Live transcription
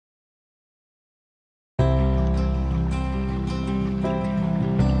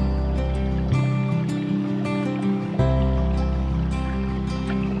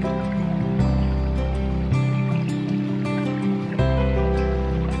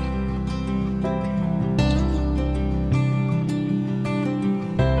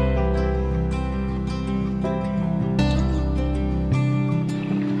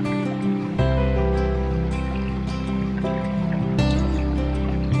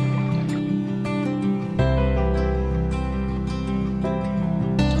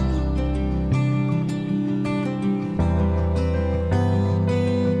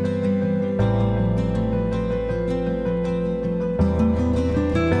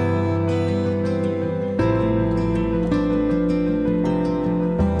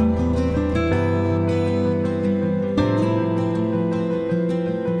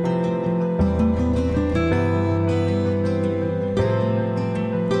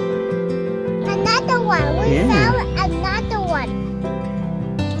one. We found another one.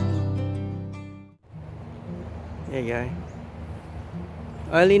 There you go.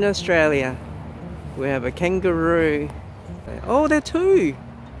 Only in Australia we have a kangaroo. Oh, they're two.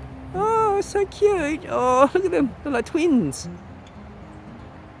 Oh, so cute. Oh, look at them. They're like twins.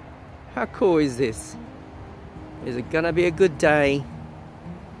 How cool is this? Is it gonna be a good day?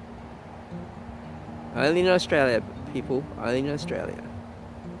 Only in Australia, people. Only in Australia.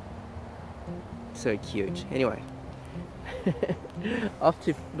 So cute. Anyway. Off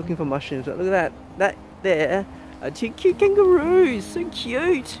to looking for mushrooms. But look at that. That there are two cute kangaroos. So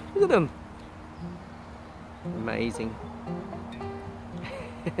cute. Look at them. Amazing.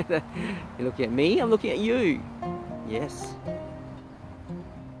 You're looking at me, I'm looking at you. Yes.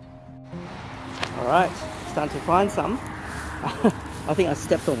 Alright, starting to find some. I think I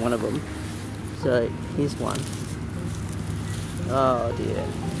stepped on one of them. So here's one. Oh dear.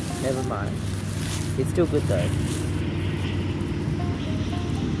 Never mind. It's still good though.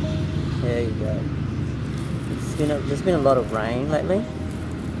 There you go. There's been a lot of rain lately,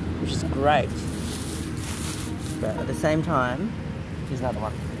 which is great. But at the same time, here's another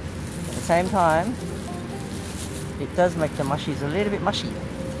one. At the same time, it does make the mushies a little bit mushy.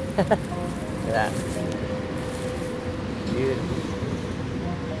 Look at that. Beautiful.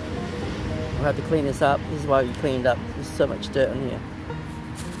 We'll have to clean this up. This is why we cleaned up. There's so much dirt on here.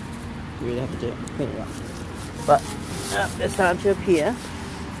 You really have to clean it up. But they're starting to appear.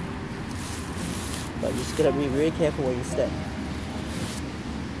 But you just gotta be really careful where you step.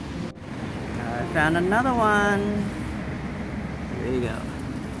 I found another one. There you go.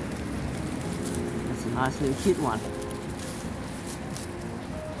 That's a nice little cute one.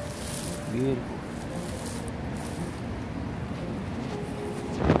 Beautiful.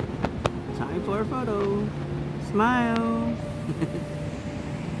 Time for a photo. Smile.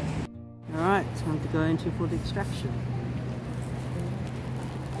 Alright, time to go into for the extraction.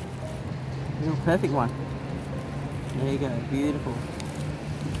 Real perfect one. There you go, beautiful.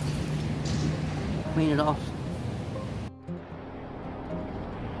 Clean it off.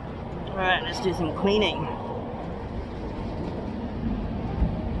 Alright, let's do some cleaning.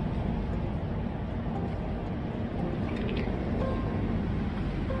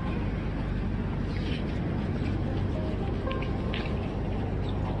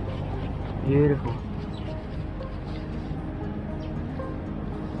 Beautiful.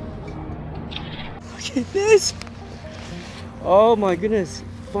 Look at this! Oh my goodness,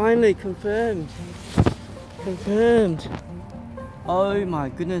 finally confirmed. Confirmed. Oh my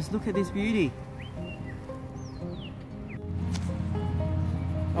goodness, look at this beauty.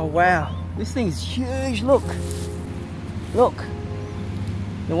 Oh wow, this thing's huge, look. Look.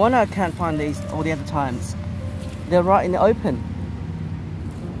 No wonder I can't find these all the other times. They're right in the open.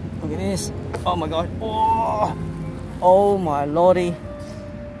 Look at this. Oh my god. Oh, oh my lordy.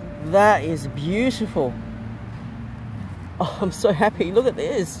 That is beautiful. Oh, I'm so happy. Look at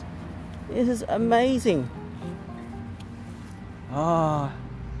this. This is amazing. Oh,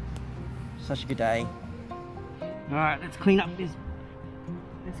 such a good day. Alright, let's clean up this.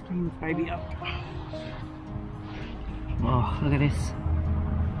 Let's clean this baby up. Oh, look at this.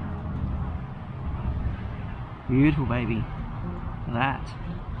 Beautiful baby. Look at that.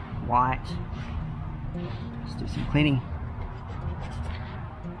 White. Let's do some cleaning.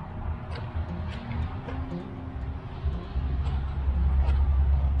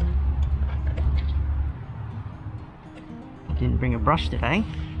 Didn't bring a brush today.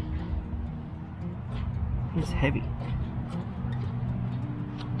 It's heavy.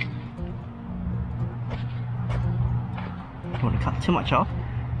 Don't want to cut too much off.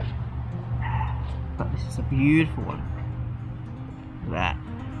 But this is a beautiful one. Look at that.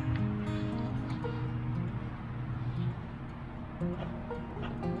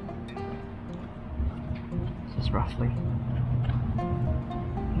 Just roughly.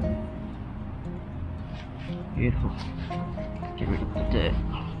 Beautiful. Get rid of the dirt.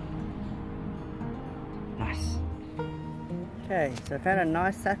 Nice. Okay, so I found a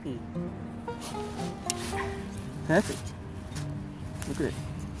nice sappy. Perfect. Look at it.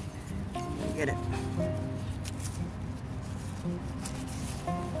 Let me get it.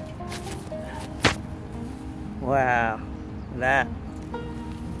 Wow. Look at that.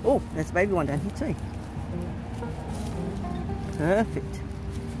 Oh, there's a baby one down here too. Perfect.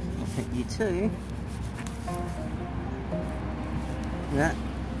 I'll take you too. Look at that.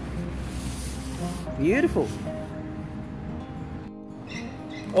 Beautiful.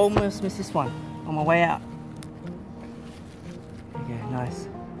 Almost missed this one on my way out. Okay, nice.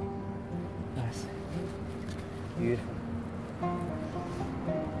 Nice. Beautiful.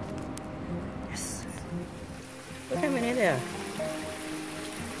 Yes. Look how many there.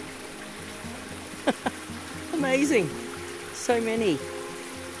 Amazing. So many.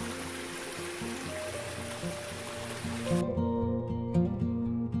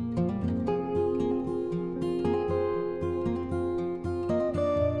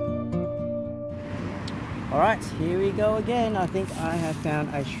 Alright, here we go again. I think I have found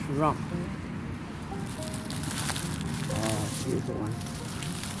a shrump. Oh, beautiful one.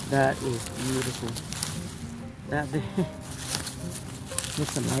 That is beautiful. That there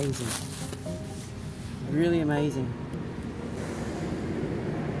looks amazing. Really amazing.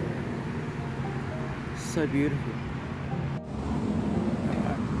 So beautiful.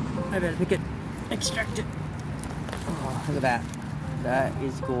 Alright, I better pick it, extract it. Oh, look at that. That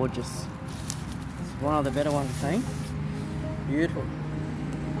is gorgeous. One of the better ones, I think. Beautiful.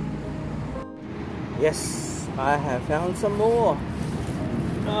 Yes, I have found some more.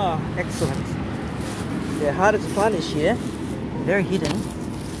 Oh, excellent. They're harder to find this year. Very hidden.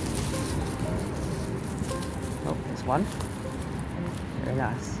 Oh, there's one. Very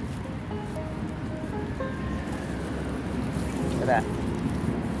nice. Look at that.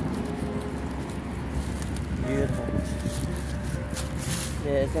 Beautiful.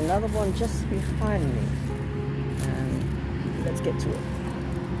 There's another one just behind me. And let's get to it.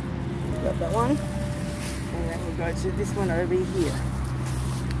 Got that one. And then we'll go to this one over here.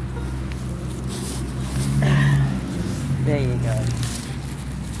 There you go.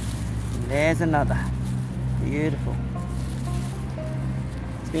 And there's another. Beautiful.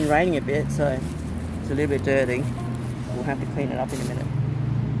 It's been raining a bit, so it's a little bit dirty. We'll have to clean it up in a minute.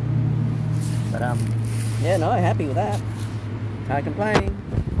 But yeah, no, happy with that. Can't complain.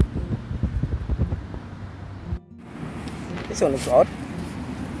 This one looks odd.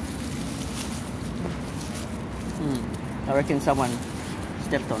 I reckon someone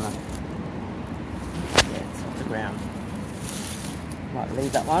stepped on it. Yeah, it's off the ground. Might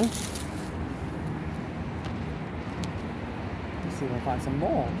leave that one. Let's see if we can find some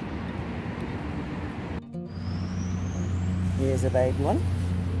more. Here's a baby one.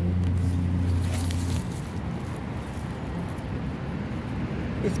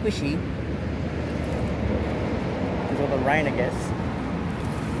 It's squishy because of the rain, I guess.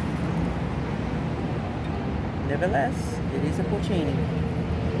 Nevertheless, it is a Porcini.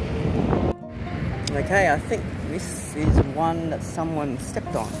 Okay, I think this is one that someone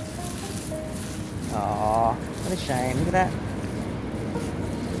stepped on. Oh, what a shame. Look at that.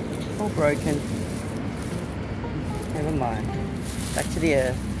 All broken. Never mind. Back to the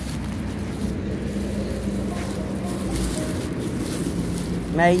earth.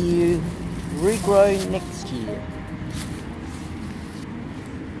 May you regrow next year.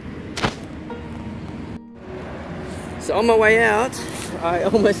 So on my way out, I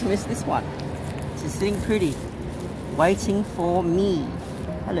almost missed this one. She's sitting pretty, waiting for me.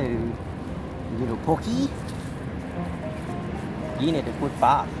 Hello, little porky. You need a good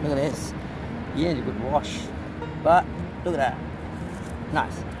bath. Look at this. You need a good wash. But look at that.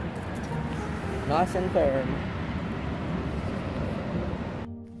 Nice. Nice and firm.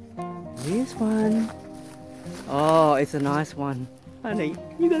 Here's one. Oh, it's a nice one. Honey,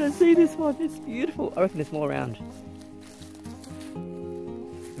 you gotta see this one. It's beautiful. I reckon there's more around.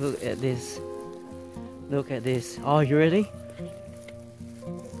 Look at this. Look at this. Oh, you ready? Yes.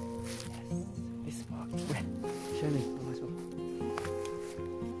 This spot. Show me.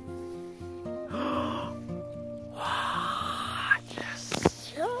 Wow. Yes.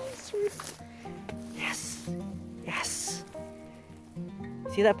 Yes. Yes. Yes.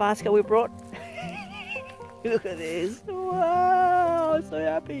 See that basket we brought? Look at this. Wow. I'm so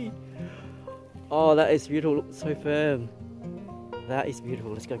happy. Oh, that is beautiful. So firm. That is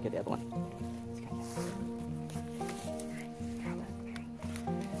beautiful. Let's go get the other one.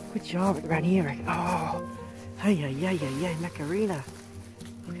 Good job around here. Oh, hey, Macarena.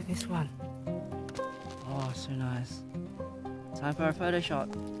 Look at this one. Oh, so nice. Time for a photo shot.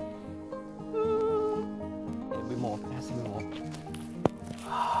 There'll be more. There has to be more.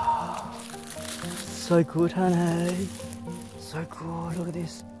 Oh, so good, honey. So good. Look at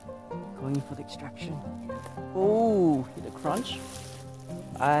this. Going in for the extraction. Oh, hit a crunch.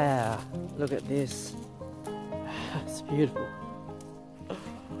 Ah, look at this. It's beautiful.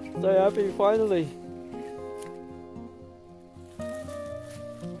 So happy, finally.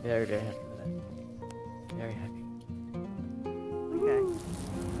 Very, very happy with that. Very happy. Okay.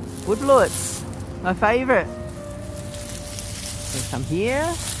 Wood Blewits, my favourite. There's some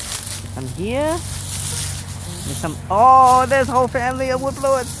here, some here. There's some. Oh, there's a whole family of Wood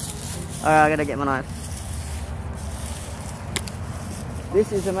Blewits. Alright, I gotta get my knife.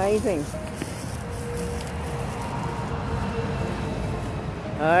 This is amazing.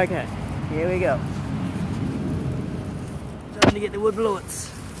 Okay, here we go. Time to get the Wood Blewits.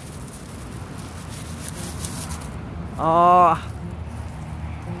 Oh,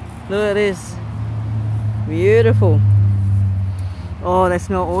 look at this. Beautiful. Oh, they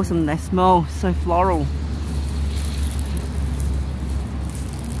smell awesome. They smell so floral.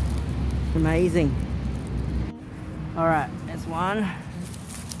 Amazing. Alright, there's one.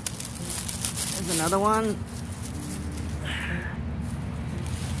 There's another one.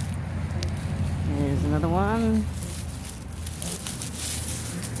 There's another one.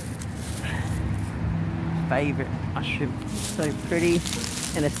 Favorite mushroom. So pretty.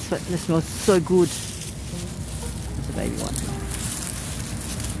 And it smells so good. It's a baby one.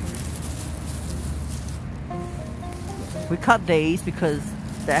 We cut these because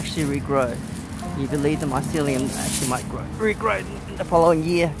they actually regrow. You believe the mycelium actually might regrow in the following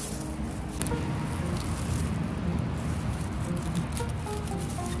year.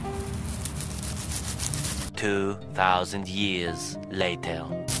 "2,000 years later."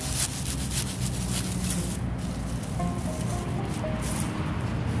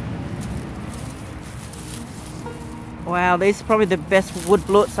 Wow, these are probably the best Wood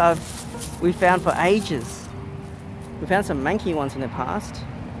Blewits we found for ages. We found some manky ones in the past.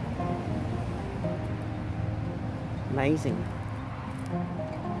 Amazing.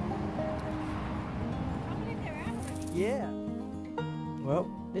 Yeah. Well,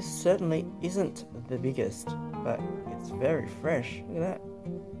 this certainly isn't the biggest, but it's very fresh. Look at that.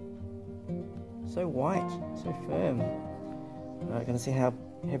 So white, so firm. Alright, gonna see how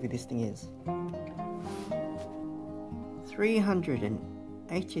heavy this thing is.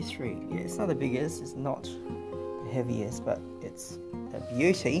 383. Yeah, it's not the biggest, it's not the heaviest, but it's a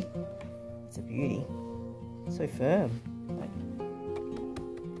beauty. It's a beauty. So firm. Like,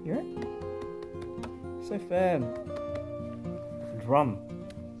 hear it? So firm. Drum.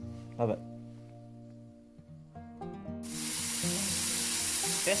 Love it.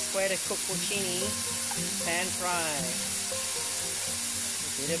 Best way to cook porcini, pan fry.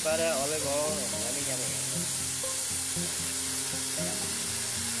 Bit of butter, olive oil, and yummy yummy.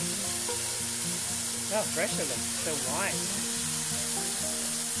 How fresh of them, so white.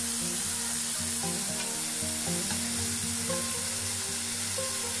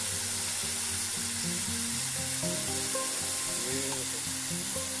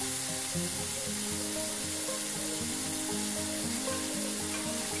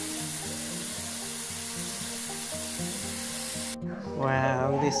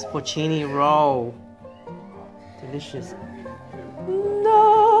 Wow, this porcini roll. Delicious.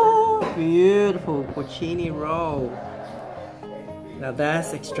 No! Beautiful porcini roll. Now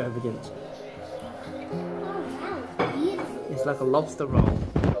that's extravagant. It's like a lobster roll.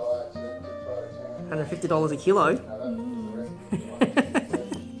 $150 a kilo.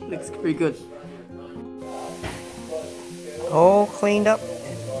 Looks pretty good. All cleaned up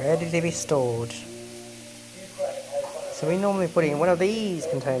and ready to be stored. So we normally put it in one of these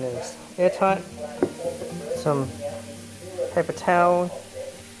containers, airtight, some paper towel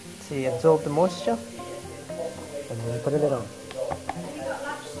to absorb the moisture, and then we put a lid on.